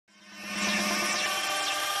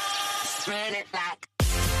Run it back.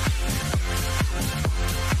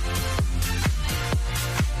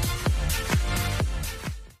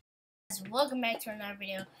 Welcome back to another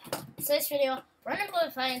video. So this video, we're gonna play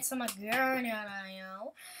find some Agaric.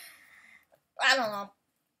 I don't know.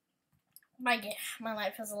 My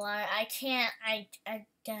life is a lie. I can't.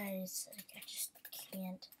 Guys, I just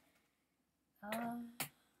can't.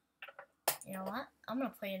 You know what? I'm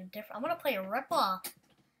gonna play a different. I'm gonna play a ripoff.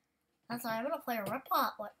 That's why I'm gonna play a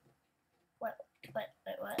ripoff. What?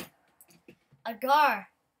 Agar.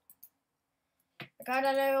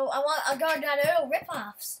 Agar.io. I want Agar.io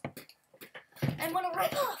ripoffs. I want a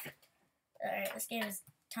ripoff. Alright, this game is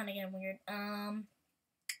kind of getting weird.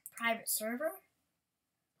 Private server?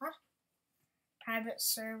 What? Private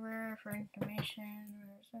server for information.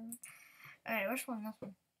 Alright, which one? This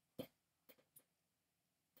one.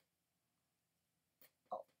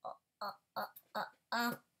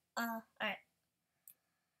 Alright.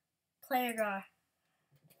 Play Agar.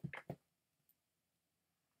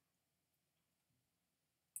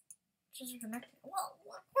 Just connect. Well,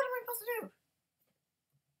 what am I supposed to do?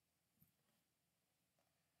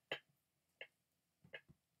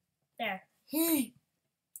 There. He.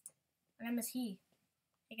 My name is He.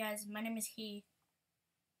 Hey guys, my name is He.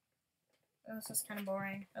 This is kind of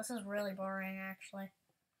boring. This is really boring, actually.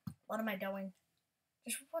 What am I doing?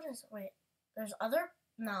 What is? Wait. There's other?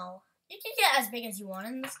 No. You can get as big as you want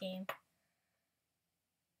in this game.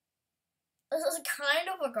 This is kind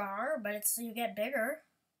of Agar, but it's you get bigger.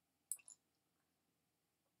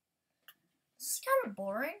 This is kind of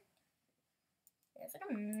boring. I think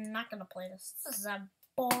I'm not gonna play this. This is a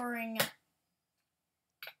boring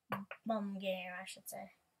bum game, I should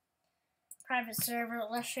say. Private server,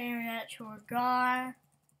 let's share that to Agar.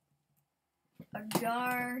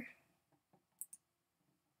 Agar.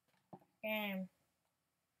 Game.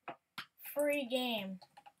 Free game.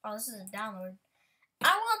 Oh, this is a download.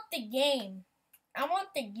 I want the game. I want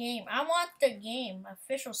the game. I want the game.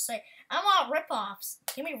 Official site. I want ripoffs.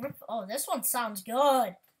 Give me rip. Oh, this one sounds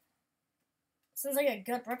good. Sounds like a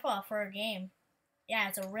good ripoff for a game. Yeah,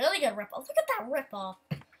 it's a really good ripoff. Look at that ripoff.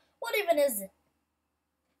 What even is it?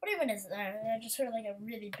 What even is it? I just heard like a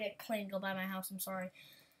really big plane go by my house. I'm sorry.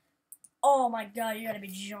 Oh my god, you gotta be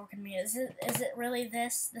joking me. Is it really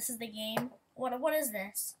this? This is the game? What is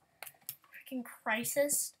this? Freaking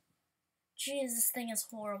Crisis? Jeez, this thing is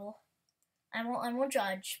horrible. I won't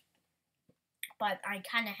judge, but I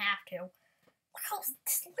kind of have to. Look how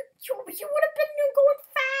you would have been going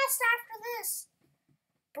fast after this,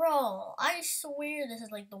 bro. I swear this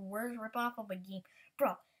is like the worst ripoff of a game,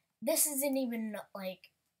 bro. This isn't even like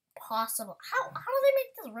possible. How do they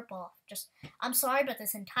make this ripoff? Just I'm sorry, but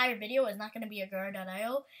this entire video is not gonna be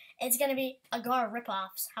Agar.io. It's gonna be Agar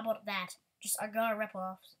ripoffs. How about that? Just Agar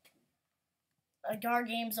ripoffs. Agar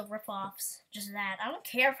games of ripoffs. Just that. I don't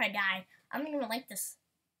care if I die. I don't even like this.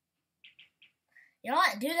 You know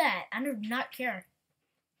what? Do that. I do not care.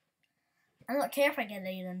 I don't care if I get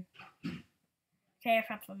Aiden. Okay, if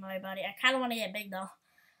I'm from my body. I kind of want to get big though.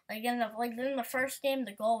 Like in the first game,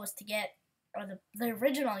 the goal was to get, or the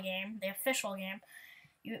original game, the official game.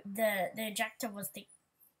 The objective was to.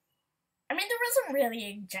 I mean, there wasn't really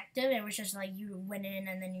an objective. It was just like you went in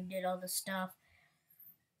and then you did all the stuff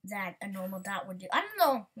that a normal dot would do. I don't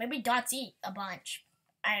know. Maybe dots eat a bunch.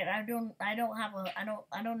 I don't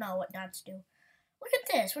know what dots do. Look at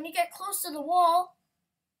this. When you get close to the wall,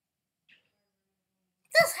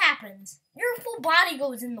 this happens. Your full body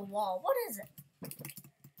goes in the wall. What is it?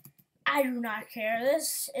 I do not care.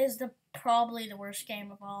 This is probably the worst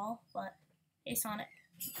game of all, but hey Sonic.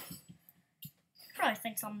 Probably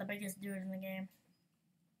thinks I'm the biggest dude in the game.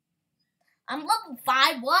 I'm level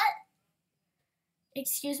 5, what?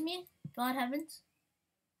 Excuse me? God heavens.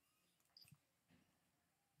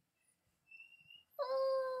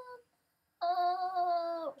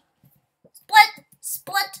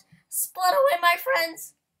 Split away, my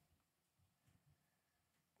friends.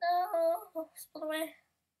 No, split away.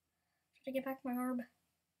 Should I get back my orb?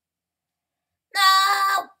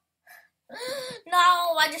 No!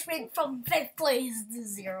 No, I just made from 5th place to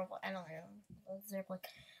 0. I don't know. 0 place.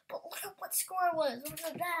 But look at what score it was. Look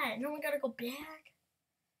at that. Now we gotta go back.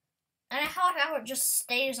 And I thought how it just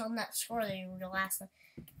stays on that score that you were last time.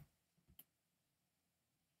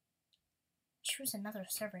 Choose another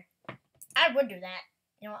server. I would do that.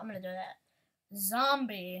 You know what? I'm gonna do that.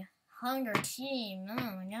 Zombie Hunger Team. Oh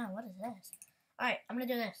my god, what is this? Alright, I'm gonna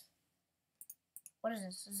do this. What is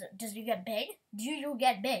this? Does you get big? Do you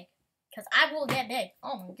get big? Because I will get big.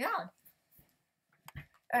 Oh my god.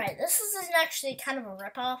 Alright, this is actually kind of a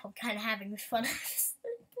ripoff. I'm kind of having fun.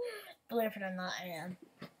 Believe it or not, I am.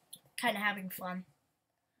 Kind of having fun.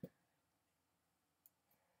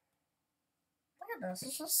 at this.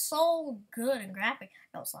 This is so good and graphic.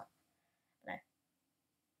 No, it's not.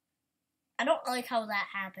 I don't like how that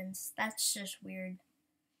happens. That's just weird.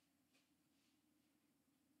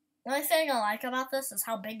 The only thing I like about this is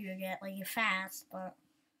how big you get. Like, you're fast, but...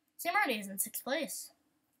 See, I'm already in 6th place.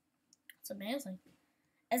 It's amazing.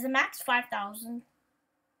 Is the max 5,000?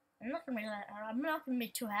 I'm not gonna be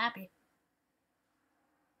too happy.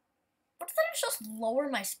 What if I just lower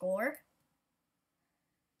my score?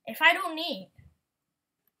 If I don't need,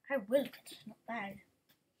 I will get nutbag.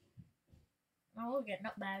 I will get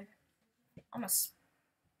nutbag. I'm a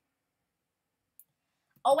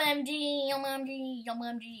OMG, OMG,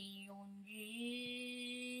 OMG, OMG.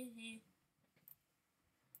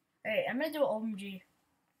 Alright, I'm gonna do OMG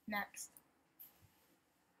next.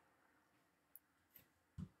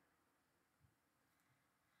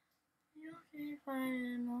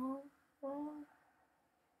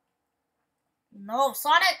 No,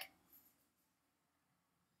 Sonic!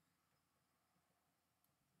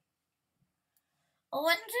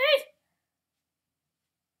 OMG!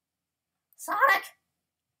 Sonic!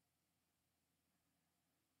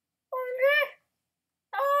 OMG!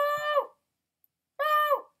 Oh!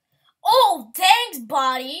 Oh! Oh, thanks,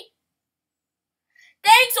 buddy!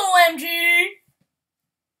 Thanks, OMG!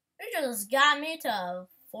 You just got me to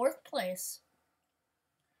 4th place.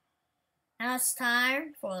 Now it's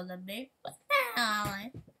time for the big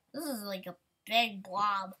finale. This is like a big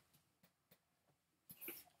blob.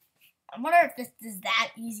 I wonder if this is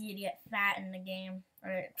that easy to get fat in the game,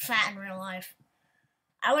 or fat in real life.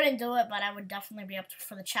 I wouldn't do it, but I would definitely be up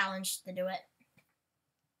for the challenge to do it.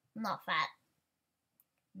 I'm not fat.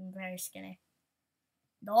 I'm very skinny.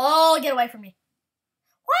 Oh, get away from me.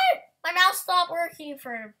 What? My mouse stopped working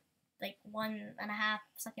for like 1.5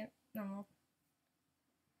 seconds. No.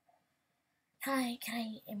 Can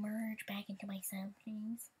I emerge back into myself,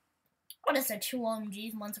 please? What is there? 2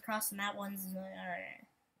 OMGs, one's across and that one's... Alright.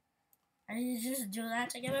 I need to just do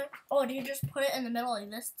that together. Oh, do you just put it in the middle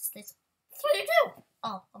like this? That's what you do!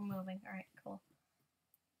 Oh, I'm moving. Alright, cool.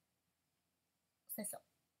 Stay still.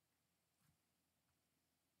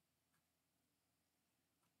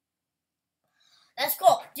 That's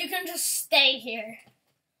cool. You can just stay here.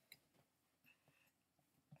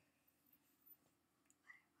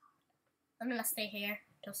 I'm gonna stay here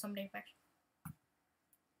till somebody fetches.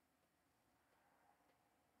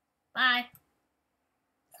 Bye.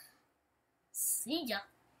 See ya.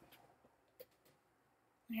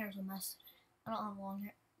 My hair's a mess. I don't have long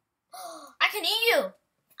hair. I can eat you.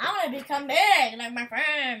 I want to become big like my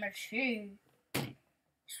friend.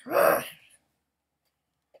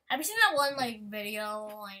 Have you seen that one like video,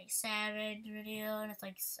 like Savage video, and it's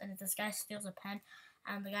like, and this guy steals a pen,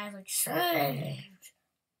 and the guy's like, Savage.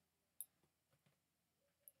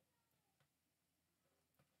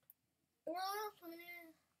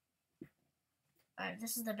 Alright,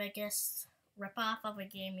 this is the biggest ripoff of a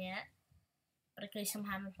game yet. But at least I'm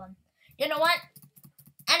having fun. You know what?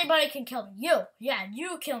 Anybody can kill me. You! Yeah,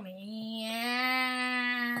 you kill me.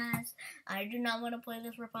 Yes! I do not want to play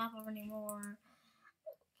this ripoff anymore.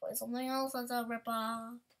 Play something else that's a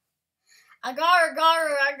ripoff. Agar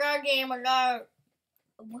game, agar.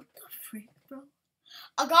 What the freak, bro?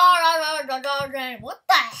 Agar game. What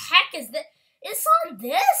the heck is this? It's on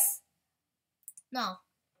this? No.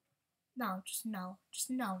 No, just no. Just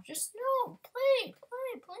no. Just no. Play.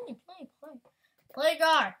 Play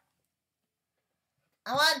Gar.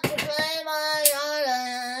 I want to play my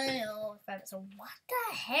Gar. So what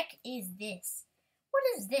the heck is this? What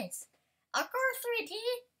is this? Agar 3D?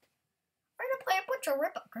 We're gonna play a bunch of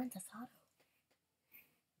rip-up Grand Theft Auto.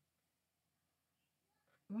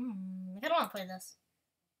 I don't want to play this.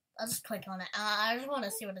 I'll just click on it. I just want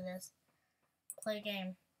to see what it is. Play a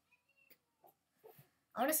game.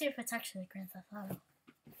 I want to see if it's actually Grand Theft Auto.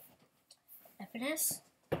 If it is,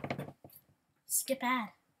 skip ad.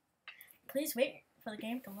 Please wait for the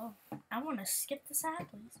game to load. I want to skip this ad,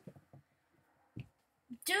 please.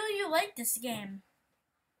 Do you like this game?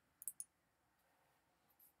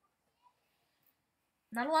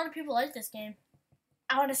 Not a lot of people like this game.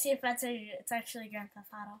 I want to see if it's actually Grand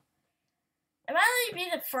Theft Auto. It might be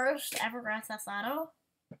the first ever Grand Theft Auto.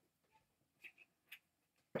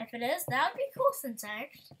 If it is, that would be cool since I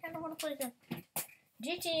actually kind of want to play the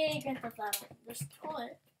GTA Grand Theft Auto. Just pull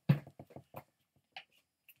it.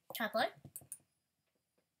 Can I play?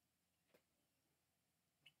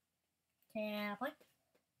 Can I play?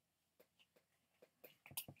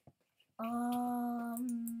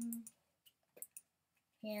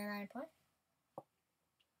 Can I play?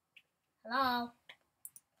 Hello?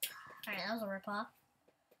 Alright, that was a ripoff.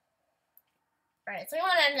 Alright, so I'm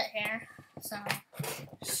gonna end it here. So,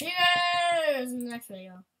 see you guys in the next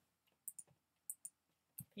video.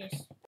 Peace.